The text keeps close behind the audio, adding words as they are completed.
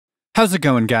How's it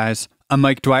going, guys? I'm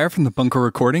Mike Dwyer from the Bunker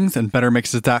Recordings and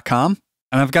BetterMixes.com,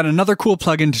 and I've got another cool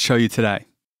plugin to show you today.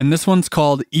 And this one's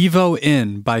called Evo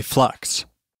In by Flux.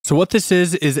 So what this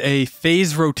is a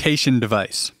phase rotation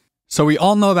device. So we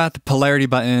all know about the polarity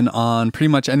button on pretty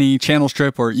much any channel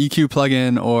strip or EQ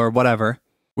plugin or whatever,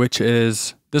 which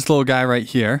is this little guy right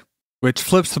here, which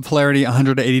flips the polarity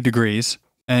 180 degrees.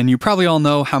 And you probably all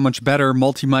know how much better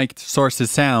multi-mic'd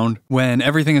sources sound when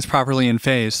everything is properly in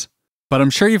phase. But I'm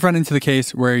sure you've run into the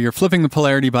case where you're flipping the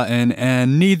polarity button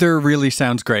and neither really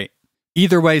sounds great.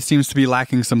 Either way seems to be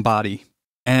lacking some body.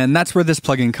 And that's where this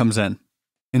plugin comes in.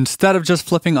 Instead of just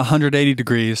flipping 180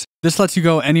 degrees, this lets you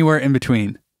go anywhere in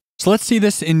between. So let's see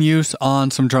this in use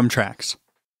on some drum tracks.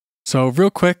 So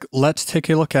real quick, let's take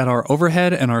a look at our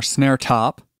overhead and our snare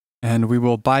top, and we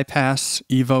will bypass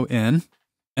Evo In,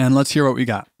 and let's hear what we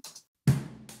got.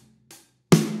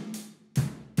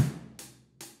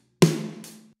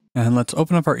 And let's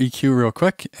open up our EQ real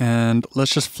quick, and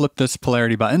let's just flip this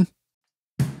polarity button.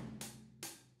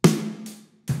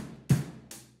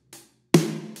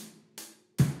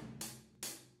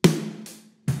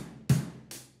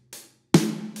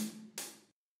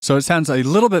 So it sounds a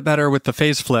little bit better with the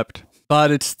phase flipped,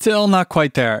 but it's still not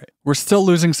quite there. We're still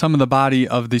losing some of the body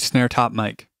of the snare top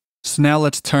mic. So now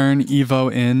let's turn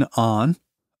Evo In on.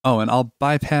 Oh, and I'll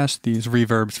bypass these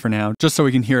reverbs for now, just so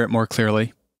we can hear it more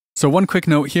clearly. So one quick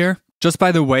note here, just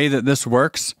by the way that this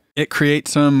works, it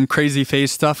creates some crazy phase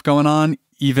stuff going on,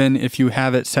 even if you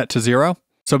have it set to 0.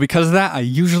 So because of that, I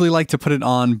usually like to put it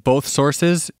on both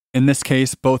sources, in this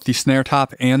case, both the snare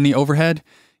top and the overhead,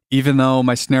 even though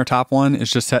my snare top one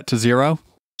is just set to 0.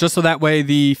 Just so that way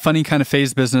the funny kind of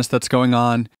phase business that's going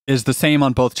on is the same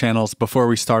on both channels before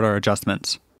we start our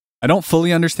adjustments. I don't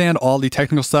fully understand all the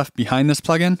technical stuff behind this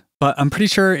plugin, but I'm pretty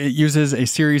sure it uses a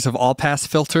series of all-pass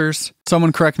filters.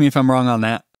 Someone correct me if I'm wrong on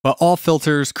that. But all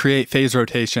filters create phase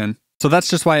rotation, so that's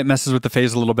just why it messes with the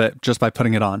phase a little bit just by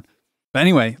putting it on. But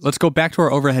anyway, let's go back to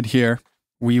our overhead here.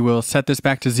 We will set this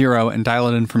back to 0 and dial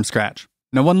it in from scratch.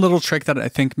 Now, one little trick that I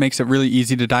think makes it really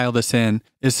easy to dial this in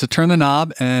is to turn the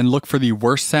knob and look for the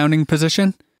worst sounding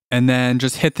position, and then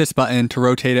just hit this button to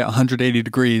rotate it 180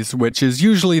 degrees, which is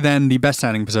usually then the best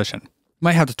sounding position.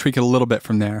 Might have to tweak it a little bit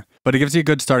from there, but it gives you a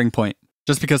good starting point,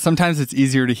 just because sometimes it's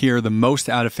easier to hear the most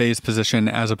out of phase position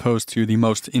as opposed to the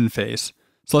most in phase.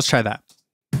 So let's try that.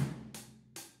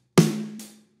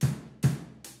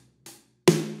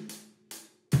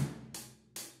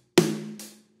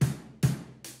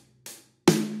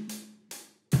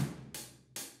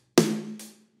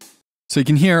 So you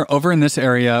can hear over in this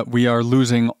area, we are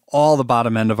losing all the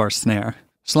bottom end of our snare.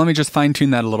 So let me just fine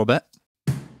tune that a little bit.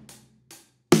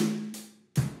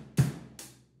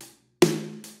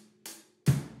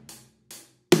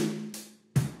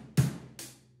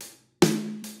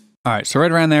 All right, so right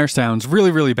around there sounds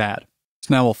really, really bad.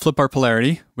 So now we'll flip our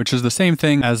polarity, which is the same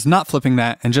thing as not flipping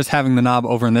that and just having the knob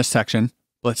over in this section.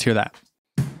 Let's hear that.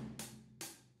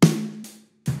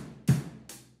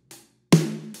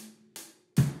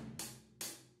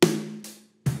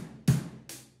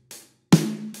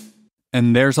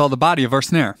 And there's all the body of our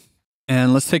snare.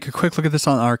 And let's take a quick look at this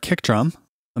on our kick drum.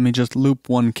 Let me just loop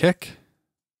one kick.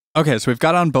 Okay, so we've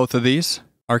got on both of these.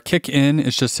 Our kick in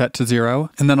is just set to 0.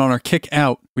 And then on our kick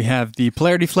out, we have the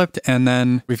polarity flipped, and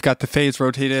then we've got the phase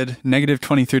rotated negative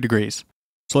 23 degrees.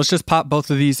 So let's just pop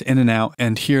both of these in and out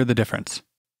and hear the difference.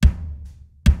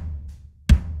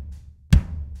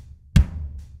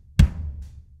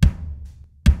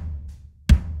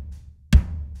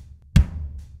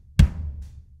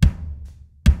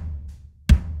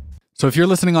 So if you're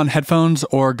listening on headphones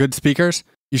or good speakers,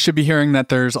 you should be hearing that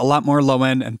there's a lot more low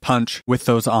end and punch with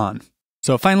those on.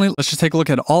 So finally, let's just take a look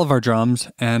at all of our drums,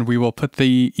 and we will put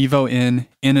the Evo in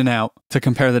and out to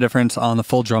compare the difference on the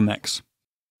full drum mix.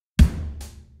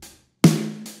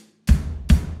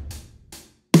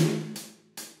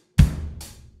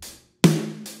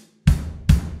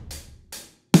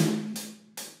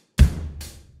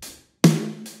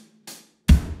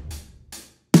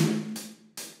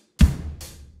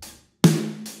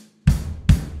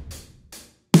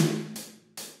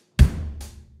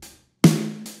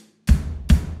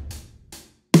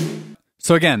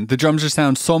 So again, the drums just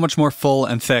sound so much more full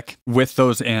and thick with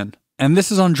those in. And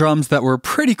this is on drums that were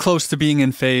pretty close to being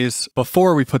in phase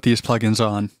before we put these plugins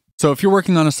on. So if you're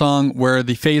working on a song where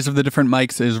the phase of the different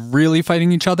mics is really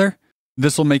fighting each other,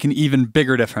 this will make an even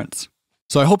bigger difference.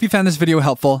 So I hope you found this video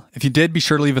helpful. If you did, be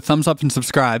sure to leave a thumbs up and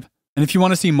subscribe. And if you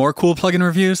want to see more cool plugin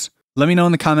reviews, let me know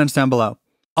in the comments down below.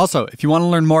 Also, if you want to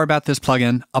learn more about this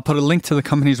plugin, I'll put a link to the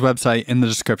company's website in the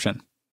description.